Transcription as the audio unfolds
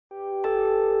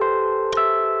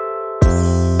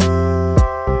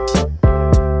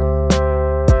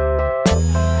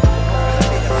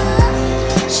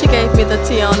gave me the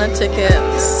Tiana ticket.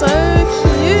 So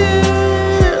cute!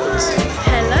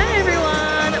 Hello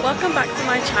everyone! Welcome back to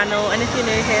my channel, and if you're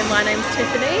new here, my name's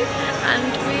Tiffany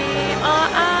and we are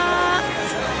at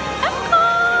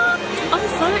Epcot! I'm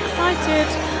so excited.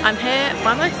 I'm here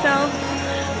by myself.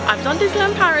 I've done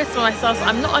Disneyland Paris for myself, so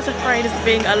I'm not as afraid as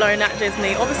being alone at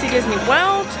Disney. Obviously Disney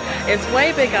World is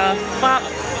way bigger, but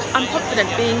I'm confident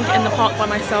being in the park by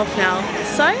myself now.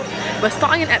 So we're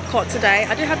starting in Epcot today.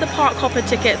 I do have the park hopper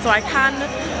ticket, so I can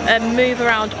move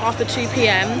around after 2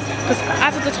 PM because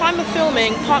as of the time of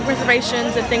filming, park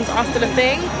reservations and things are still a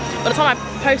thing. By the time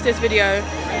I post this video,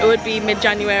 it would be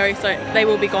mid-January, so they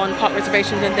will be gone, park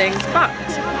reservations and things. But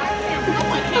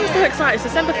I'm so excited. It's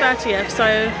December 30th,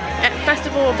 so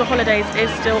Festival of the Holidays is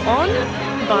still on,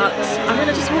 but I'm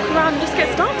gonna just walk around and just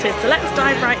get started. So let's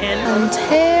dive right in. And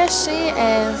here she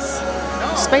is,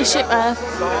 Spaceship Earth.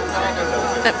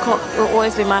 Epcot will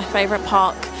always be my favourite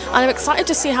park, and I'm excited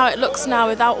to see how it looks now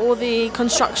without all the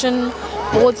construction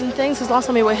boards and things, because last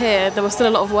time we were here there was still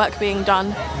a lot of work being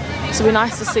done, so it'll be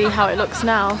nice to see how it looks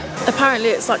now. Apparently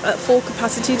it's like at full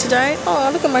capacity today.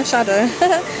 Oh, look at my shadow.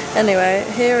 Anyway,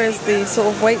 here is the sort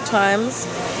of wait times.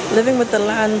 Living with the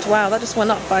Land, wow, that just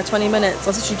went up by 20 minutes. I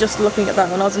was actually just looking at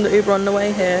that when I was in the Uber on the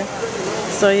way here.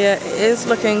 So yeah, it is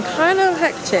looking kind of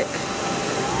hectic.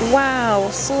 Wow,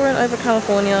 soaring over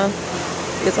California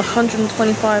is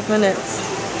 125 minutes.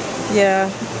 Yeah.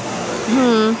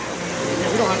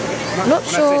 Not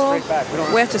sure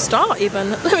where to start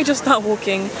even. Let me just start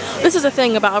walking. This is the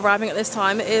thing about arriving at this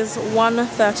time. It is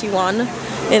 1:31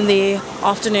 in the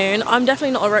afternoon. I'm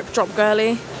definitely not a rope drop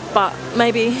girly, but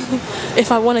maybe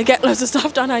if I want to get loads of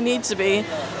stuff done I need to be,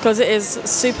 because it is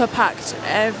super packed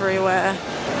everywhere.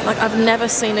 Like I've never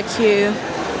seen a queue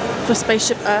for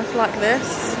Spaceship Earth like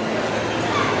this.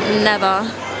 Never.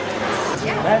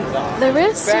 There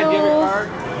is still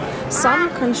some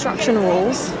construction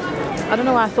walls. I don't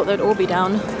know why I thought they'd all be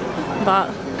down, but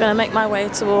I'm gonna make my way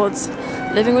towards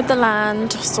Living with the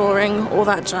Land, soaring, all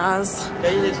that jazz.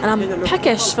 And I'm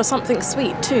peckish for something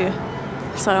sweet too.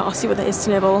 So I'll see what there is to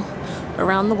nibble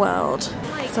around the world.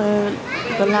 So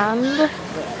the Land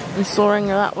and soaring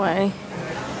are that way.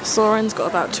 Soaring's got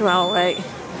about 2-hour wait.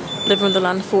 Living with the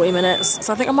Land 40 minutes.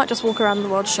 So I think I might just walk around the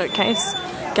World Showcase,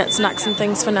 get snacks and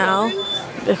things for now,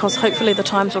 because hopefully the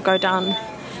times will go down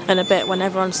in a bit when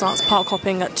everyone starts park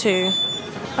hopping at 2.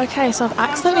 Okay, so I've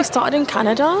accidentally started in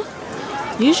Canada.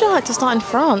 Usually I like to start in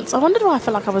France. I wondered why I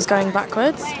felt like I was going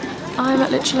backwards. I'm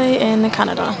literally in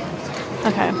Canada.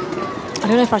 Okay. I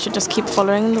don't know if I should just keep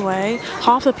following the way.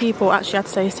 Half the people, actually I'd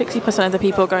say 60% of the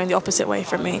people are going the opposite way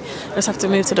from me. I just have to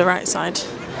move to the right side.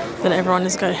 Then everyone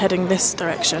is heading this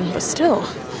direction. But still,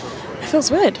 it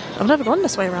feels weird. I've never gone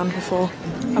this way around before.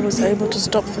 I was able to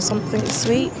stop for something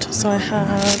sweet. So I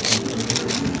had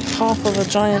half of a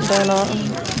giant donut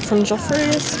from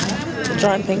Joffrey's, the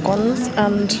giant pink ones,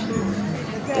 and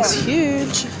this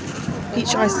huge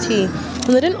peach iced tea.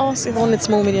 And they didn't ask if I wanted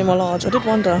small, medium or large. I did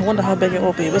wonder. I wonder how big it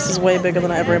will be. This is way bigger than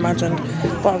I ever imagined.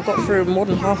 But I've got through more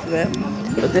than half of it.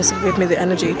 But this will give me the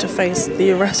energy to face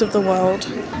the rest of the world.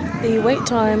 The wait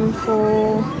time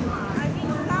for...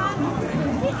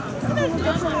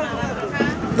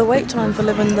 The wait time for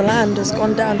Living the Land has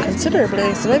gone down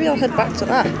considerably. So maybe I'll head back to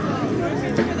that.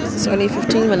 It's only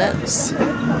 15 minutes.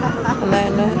 And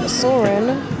then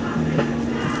soaring,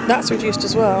 that's reduced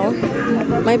as well.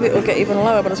 Maybe it will get even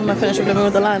lower by the time I finish with Living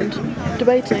with the Land.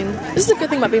 Debating. This is a good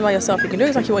thing about being by yourself. You can do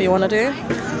exactly what you want to do.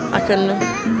 I can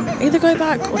either go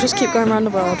back or just keep going around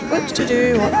the world. Which to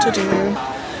do, what to do.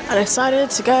 I decided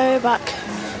to go back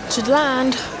to the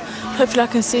land. Hopefully I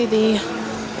can see the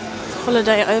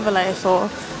holiday overlay for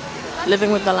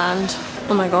Living with the Land.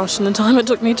 Oh my gosh, and the time it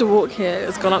took me to walk here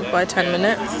has gone up by 10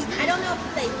 minutes.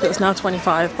 It's now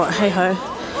 25, but hey ho.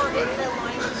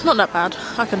 Not that bad,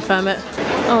 I confirm it.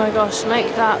 Oh my gosh,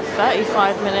 make that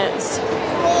 35 minutes.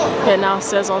 It now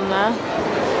says on there.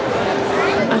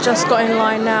 I just got in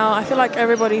line now. I feel like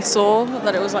everybody saw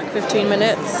that it was like 15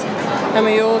 minutes. And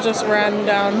we all just ran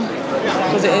down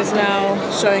because it is now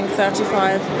showing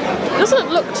 35. It doesn't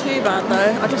look too bad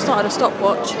though. I just started a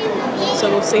stopwatch. So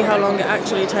we'll see how long it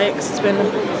actually takes. It's been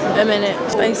a minute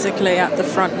basically at the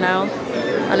front now.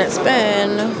 And it's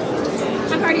been...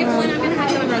 I'm party of 1, I'm going to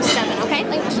have you in row 7, okay?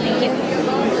 Thank you.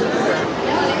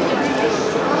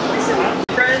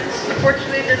 Friends,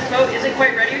 unfortunately this boat isn't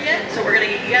quite ready yet, so we're going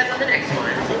to get you guys on the next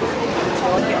one.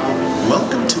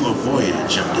 Welcome to a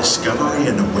voyage of discovery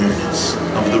and awareness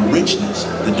of the richness,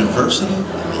 the diversity,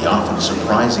 and the often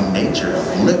surprising nature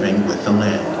of living with the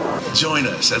land. Join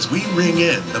us as we ring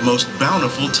in the most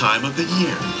bountiful time of the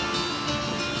year.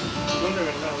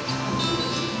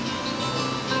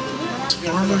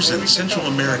 Far farmers in Central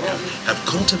America have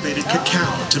cultivated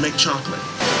cacao to make chocolate.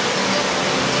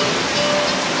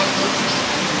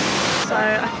 So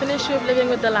I finished with Living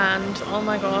with the Land. Oh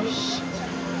my gosh.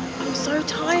 I'm so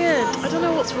tired. I don't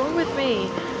know what's wrong with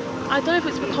me. I don't know if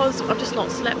it's because I've just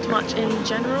not slept much in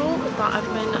general, but I've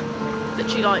been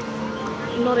literally like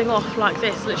nodding off like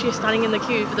this, literally standing in the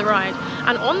queue for the ride.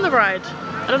 And on the ride,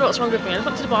 I don't know what's wrong with me. I just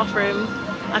went to the bathroom.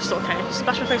 I just thought, okay,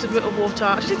 splash my face with a bit of water.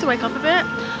 I just need to wake up a bit.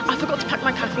 I forgot to pack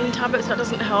my caffeine tablets, so that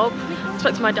doesn't help. I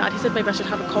spoke to my dad, he said maybe I should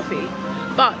have a coffee.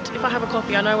 But if I have a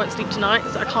coffee, I know I won't sleep tonight,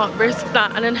 so I can't risk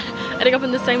that. And then ending up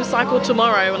in the same cycle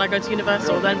tomorrow when I go to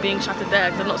Universal, then being shattered there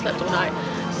because I've not slept all night.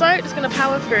 So just gonna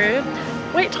power through.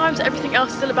 Wait times for everything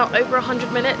else is still about over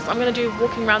 100 minutes. I'm gonna do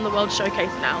Walking Around the World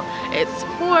Showcase now. It's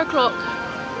 4 o'clock.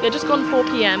 Yeah, just gone 4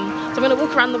 PM. So I'm gonna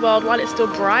walk around the world while it's still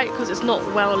bright because it's not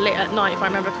well lit at night if I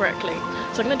remember correctly.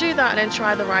 So I'm gonna do that and then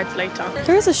try the rides later.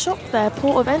 There is a shop there,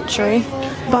 port of entry,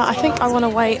 but I think I wanna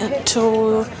wait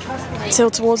until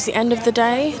towards the end of the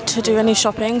day to do any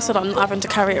shopping so that I'm not having to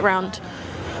carry it around.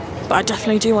 But I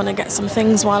definitely do wanna get some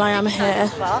things while I am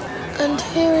here. And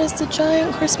here is the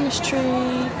giant Christmas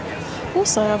tree.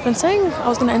 Also, I've been saying I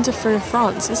was gonna enter through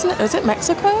France, isn't it? Is it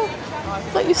Mexico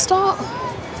that you start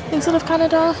instead of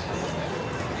Canada?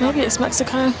 Maybe it's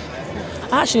Mexico.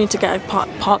 I actually need to get a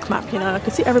park map, you know. I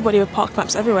could see everybody with park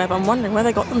maps everywhere, but I'm wondering where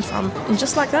they got them from. And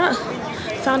just like that,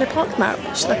 found a park map.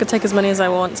 I could take as many as I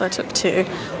want, so I took 2.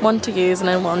 1 to use and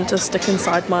then 1 to stick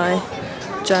inside my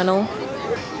journal.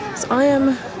 So I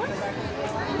am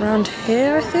around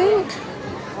here, I think.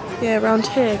 Yeah, around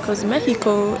here, because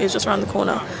Mexico is just around the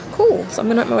corner. Cool, so I'm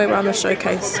gonna make my way around the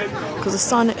showcase, because the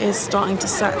sun is starting to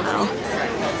set now.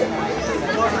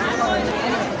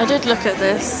 I did look at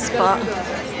this, but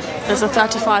there's a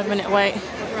 35-minute wait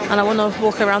and I want to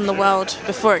walk around the world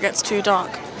before it gets too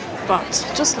dark. But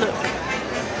just look.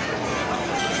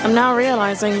 I'm now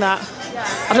realising that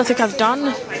I don't think I've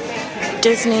done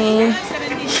Disney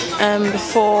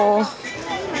before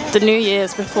the New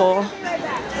Year's before.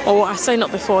 Or I say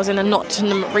not before, as in not in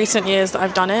the recent years that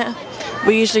I've done it.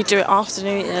 We usually do it after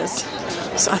New Year's.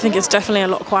 So I think it's definitely a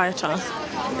lot quieter.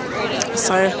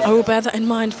 So I will bear that in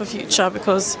mind for future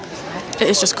because it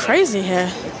is just crazy here.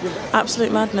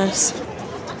 Absolute madness.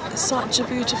 Such a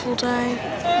beautiful day.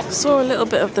 Saw a little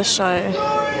bit of the show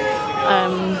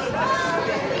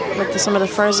with some of the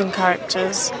Frozen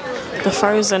characters. The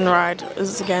Frozen ride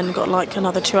has again got like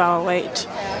another 2-hour wait,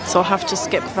 so I'll have to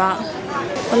skip that.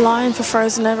 The line for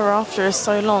Frozen Ever After is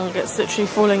so long, it's literally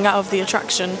falling out of the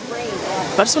attraction.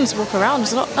 But I just wanted to walk around.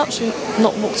 I've actually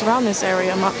not walked around this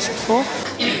area much before.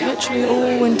 Literally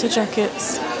all winter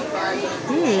jackets.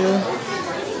 Ooh.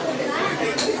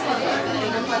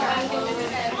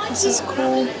 This is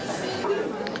cool.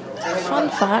 Fun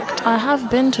fact, I have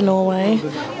been to Norway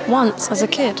once as a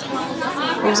kid.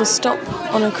 It was a stop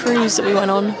on a cruise that we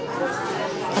went on.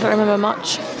 I don't remember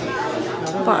much,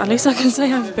 but at least I can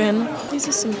say I've been. These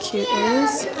are some cute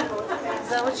ears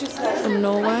from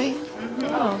Norway.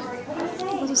 Oh,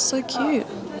 that is so cute.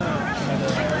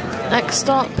 Next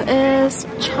stop is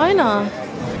China.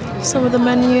 So with the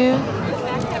menu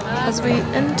as we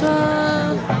enter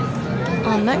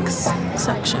our next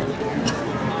section.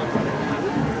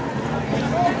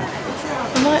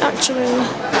 I might actually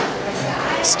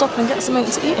stop and get something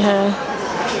to eat here.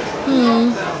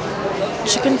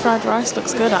 Chicken fried rice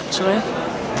looks good actually.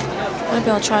 Maybe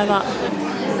I'll try that.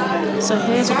 So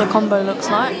here's what the combo looks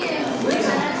like.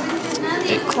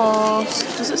 It costs,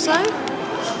 does it say?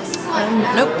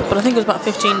 Nope, but I think it was about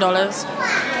 $15.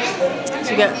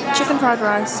 So you get chicken fried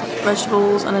rice,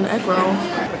 vegetables and an egg roll.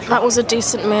 That was a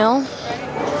decent meal.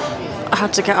 I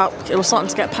had to get up, it was starting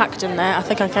to get packed in there. I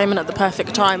think I came in at the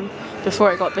perfect time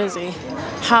before it got busy.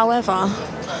 However,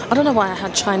 I don't know why I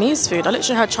had Chinese food. I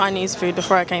literally had Chinese food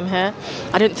before I came here.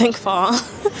 I didn't think far.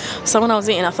 So when I was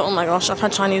eating, I thought, oh my gosh, I've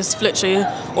had Chinese literally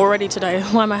already today.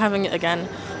 Why am I having it again?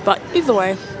 But either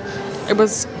way, it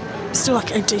was still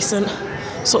like a decent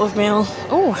sort of meal.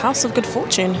 Oh, House of Good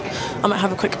Fortune. I might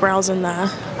have a quick browse in there.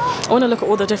 I want to look at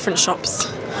all the different shops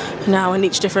now in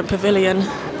each different pavilion.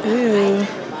 Ooh.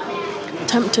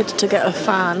 Tempted to get a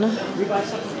fan.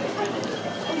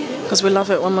 Because we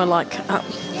love it when we're like at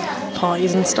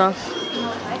parties and stuff.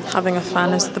 Having a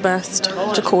fan is the best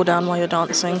to cool down while you're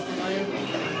dancing.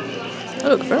 They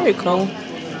look very cool.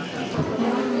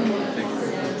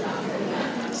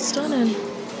 Stunning.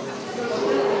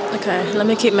 Okay, let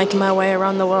me keep making my way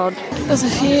around the world. There's a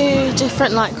few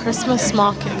different like Christmas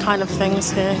market kind of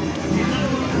things here.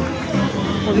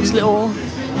 All these little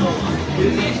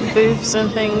booths and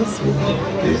things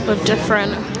with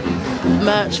different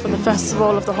merch for the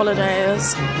festival of the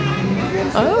holidays.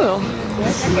 Oh,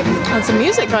 And some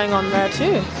music going on there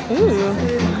too. Ooh.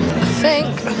 I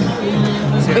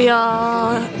think we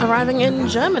are arriving in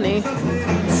Germany.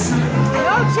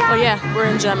 Oh yeah, we're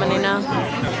in Germany now.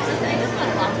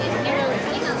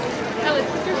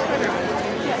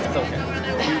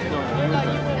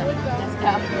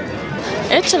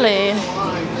 Italy.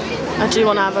 I do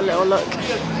want to have a little look.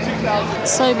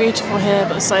 So beautiful here,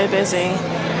 but so busy.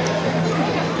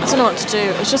 I don't know what to do.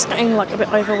 It's just getting like a bit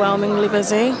overwhelmingly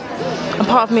busy. And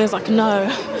part of me is like, no,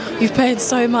 you've paid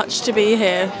so much to be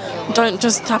here. Don't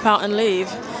just tap out and leave.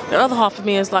 The other half of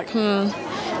me is like,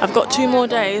 I've got 2 more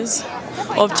days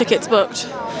of tickets booked.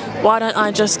 Why don't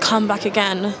I just come back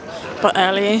again, but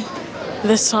early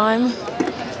this time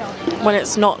when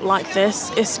it's not like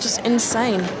this? It's just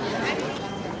insane.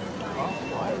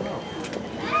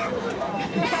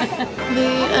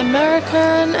 The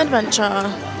American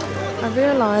Adventure. I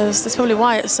realised that's probably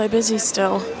why it's so busy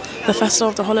still. The Festival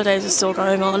of the Holidays is still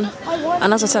going on.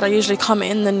 And as I said, I usually come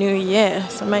in the new year,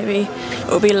 so maybe it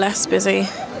will be less busy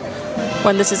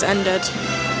when this is ended.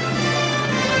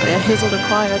 But yeah, here's all the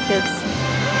choir kids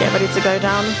getting ready to go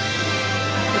down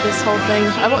with this whole thing.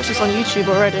 I watched this on YouTube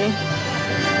already.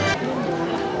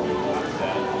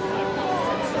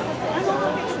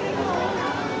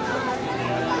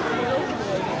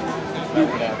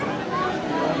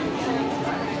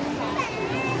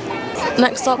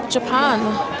 Next up, Japan.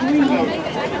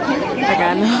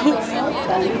 Again.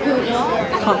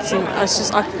 Can't see. It's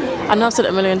just I know I've said it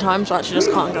a million times, but I actually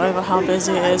just can't go over how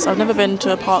busy it is. I've never been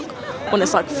to a park when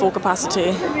it's like full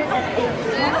capacity.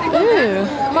 Ooh,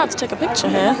 I'm about to take a picture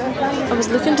here. I was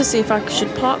looking to see if I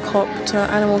should park hop to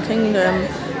Animal Kingdom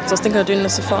because I was thinking of doing the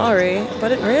safari, but I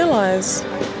didn't realise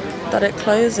that it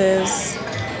closes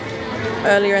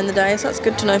earlier in the day, so that's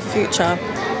good to know for future.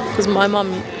 Because my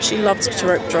mum, she loves to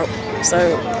rope drop,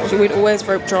 so we'd always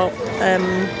rope drop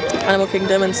Animal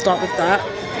Kingdom and start with that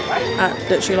at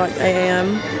literally like 8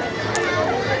 AM.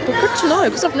 But good to know,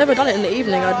 because I've never done it in the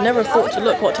evening. I'd never thought to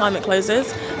look what time it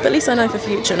closes, but at least I know for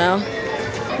future now.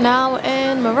 Now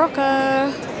in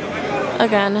Morocco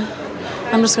again.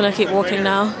 I'm just gonna keep walking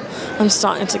now. I'm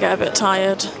starting to get a bit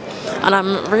tired, and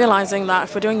I'm realizing that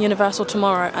if we're doing Universal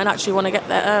tomorrow and actually want to get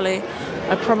there early,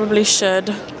 I probably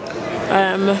should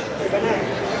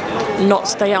not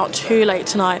stay out too late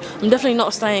tonight. I'm definitely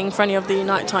not staying for any of the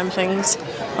nighttime things.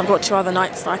 I've got 2 other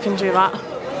nights that I can do that.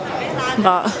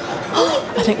 But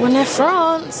I think we're near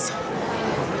France.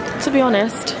 To be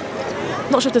honest,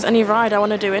 not sure if there's any ride I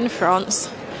want to do in France.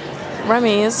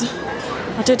 Remy's.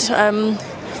 I did the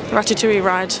Ratatouille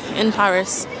ride in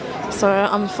Paris, so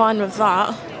I'm fine with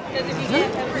that.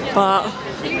 But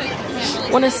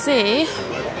want to see.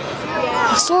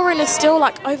 Soaring is still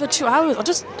like over 2 hours. I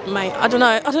don't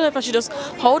know if I should just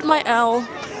hold my L,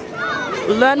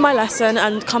 learn my lesson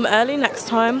and come early next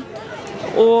time,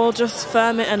 or just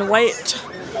firm it and wait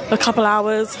a couple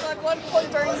hours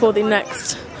for the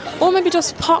next, or maybe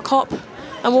just park hop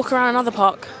and walk around another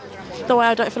park. That way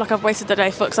I don't feel like I've wasted the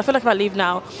day, because I feel like if I leave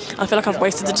now I feel like I've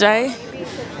wasted the day.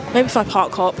 Maybe if I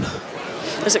park hop,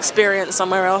 just experience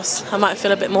somewhere else, I might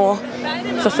feel a bit more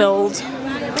fulfilled.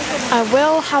 I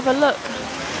will have a look.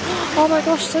 Oh my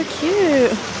gosh, so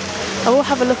cute. I will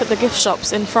have a look at the gift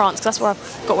shops in France, because that's where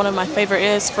I've got one of my favourite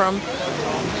ears from.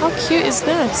 How cute is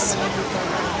this?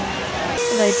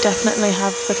 They definitely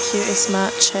have the cutest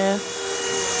merch here.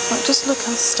 Like, just look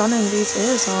how stunning these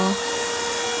ears are.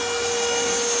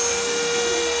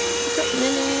 Look at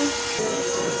Minnie.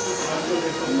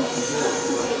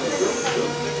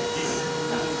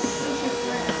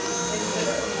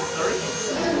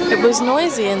 It was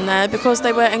noisy in there because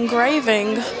they were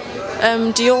engraving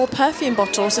Dior perfume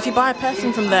bottles. If you buy a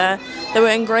perfume from there, they were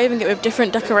engraving it with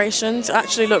different decorations. It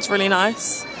actually looks really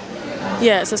nice.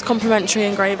 Yeah, it says complimentary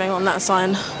engraving on that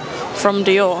sign from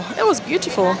Dior. It was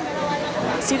beautiful.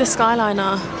 See the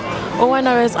Skyliner. All I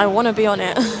know is I want to be on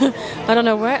it. I don't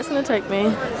know where it's going to take me,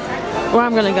 where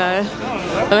I'm going to go.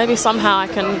 But maybe somehow I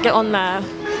can get on there.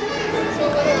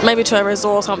 Maybe to a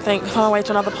resort or something, find my way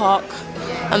to another park,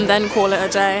 and then call it a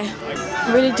day.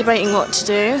 I'm really debating what to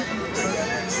do.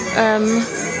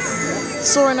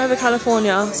 Soaring over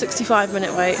California,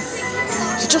 65-minute wait.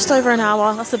 So just over an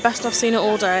hour. That's the best I've seen it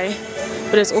all day.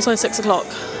 But it's also 6 o'clock.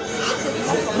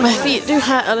 My feet do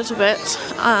hurt a little bit,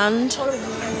 and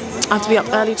I have to be up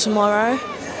early tomorrow.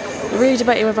 I'm really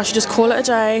debating if I should just call it a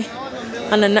day,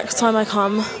 and then next time I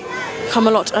come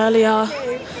a lot earlier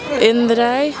in the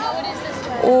day,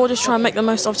 or just try and make the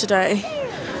most of today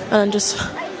and just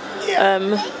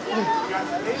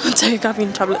take a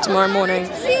caffeine tablet tomorrow morning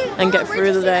and get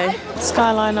through the day.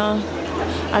 Skyliner.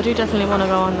 I do definitely want to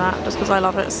go on that just because I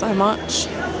love it so much.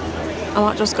 I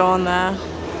might just go on there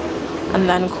and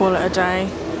then call it a day,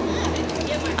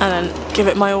 and then give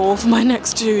it my all for my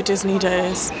next 2 Disney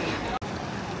days.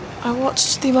 I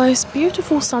watched the most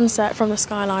beautiful sunset from the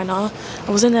Skyliner.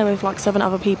 I was in there with like 7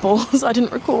 other people, so I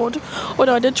didn't record.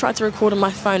 Although I did try to record on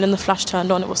my phone and the flash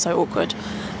turned on, it was so awkward.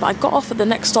 But I got off at the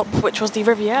next stop, which was the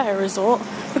Riviera Resort,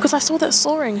 because I saw that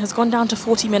soaring has gone down to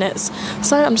 40 minutes.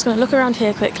 So I'm just going to look around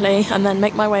here quickly and then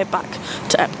make my way back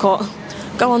to Epcot.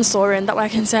 Go on soaring, that way I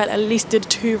can say I at least did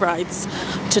 2 rides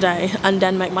today, and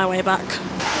then make my way back.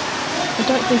 I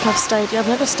don't think I've stayed yet. I've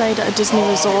never stayed at a Disney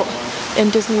resort in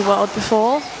Disney World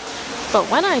before. But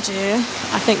when I do,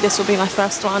 I think this will be my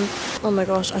first one. Oh my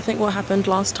gosh, I think what happened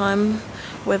last time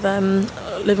with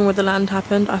Living with the Land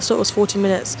happened. I thought it was 40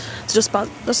 minutes. So just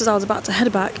as I was about to head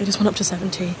back, it just went up to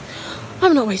 70.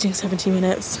 I'm not waiting 70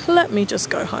 minutes. Let me just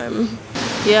go home.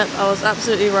 Yep, I was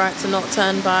absolutely right to not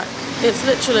turn back. It's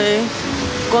literally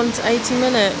gone to 80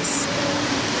 minutes.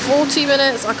 40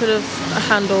 minutes I could have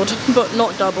handled, but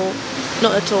not double.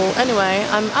 Not at all. Anyway,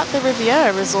 I'm at the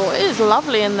Riviera Resort. It is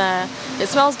lovely in there. It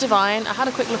smells divine. I had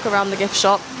a quick look around the gift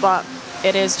shop, but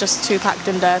it is just too packed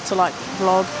in there to like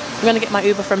vlog. I'm going to get my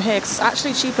Uber from here because it's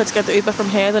actually cheaper to get the Uber from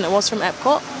here than it was from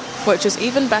Epcot, which is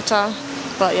even better.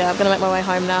 But yeah, I'm going to make my way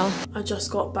home now. I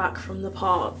just got back from the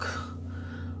park.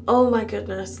 Oh my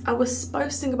goodness. I was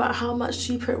boasting about how much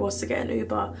cheaper it was to get an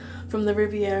Uber from the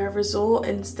Riviera Resort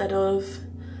instead of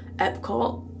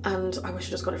Epcot. And I wish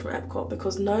I just got it from Epcot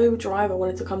because no driver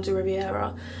wanted to come to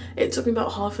Riviera. It took me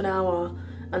about half an hour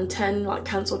and 10 like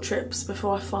cancelled trips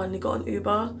before I finally got an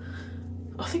Uber.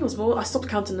 I think it was more. I stopped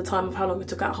counting the time of how long it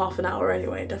took, at half an hour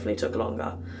anyway. It definitely took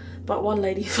longer. But one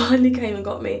lady finally came and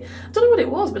got me. I don't know what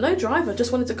it was, but no driver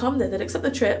just wanted to come there. They'd accept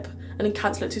the trip and then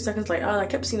cancel it 2 seconds later. And I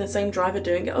kept seeing the same driver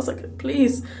doing it. I was like,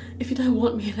 please, if you don't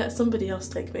want me, let somebody else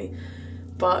take me.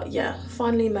 But yeah,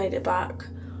 finally made it back.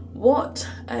 What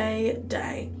a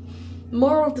day.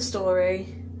 Moral of the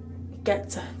story, get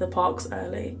to the parks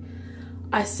early.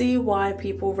 I see why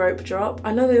people rope drop.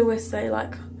 I know they always say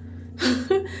like,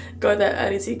 go there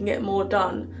early so you can get more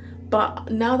done.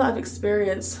 But now that I've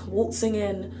experienced waltzing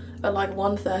in at like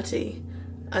 1:30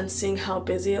 and seeing how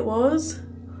busy it was,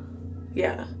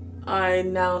 yeah, I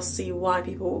now see why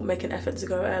people make an effort to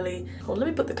go early. Hold on, let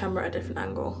me put the camera at a different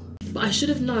angle. But I should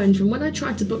have known from when I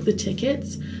tried to book the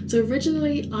tickets. So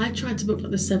originally I tried to book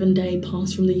like the 7-day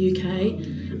pass from the UK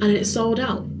and it sold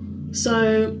out.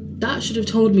 So that should have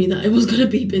told me that it was going to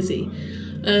be busy.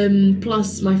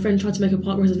 Plus my friend tried to make a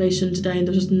park reservation today and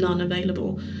there was just none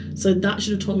available. So that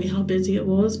should have told me how busy it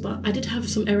was. But I did have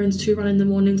some errands to run in the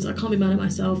morning, so I can't be mad at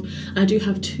myself. I do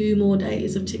have 2 more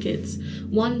days of tickets.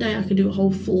 One day I can do a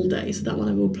whole full day, so that one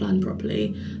I will plan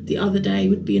properly. The other day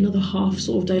would be another half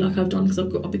sort of day like I've done because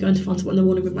I'll be going to Fun Spot in the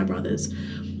morning with my brothers.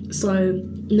 So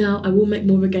now I will make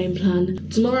more of a game plan.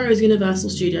 Tomorrow is Universal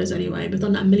Studios anyway, but I've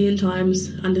done that a million times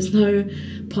and there's no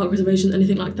park reservations,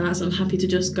 anything like that, so I'm happy to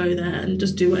just go there and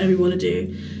just do whatever you want to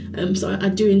do. So I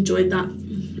do enjoy that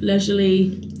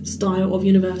leisurely style of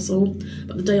Universal,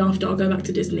 but the day after I'll go back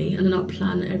to Disney and then I'll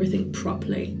plan everything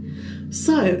properly.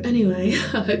 So anyway,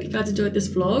 I hope you guys enjoyed this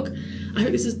vlog. I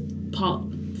hope this is part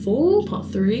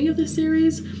 3 of this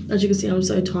series. As you can see, I'm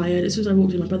so tired. As soon as I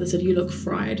walked in, my brother said, you look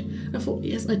fried. I thought,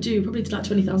 yes, I do. Probably did like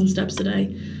 20,000 steps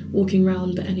today walking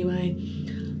around. But anyway,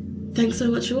 thanks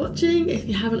so much for watching. If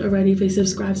you haven't already, please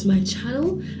subscribe to my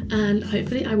channel and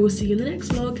hopefully I will see you in the next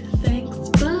vlog. Thanks.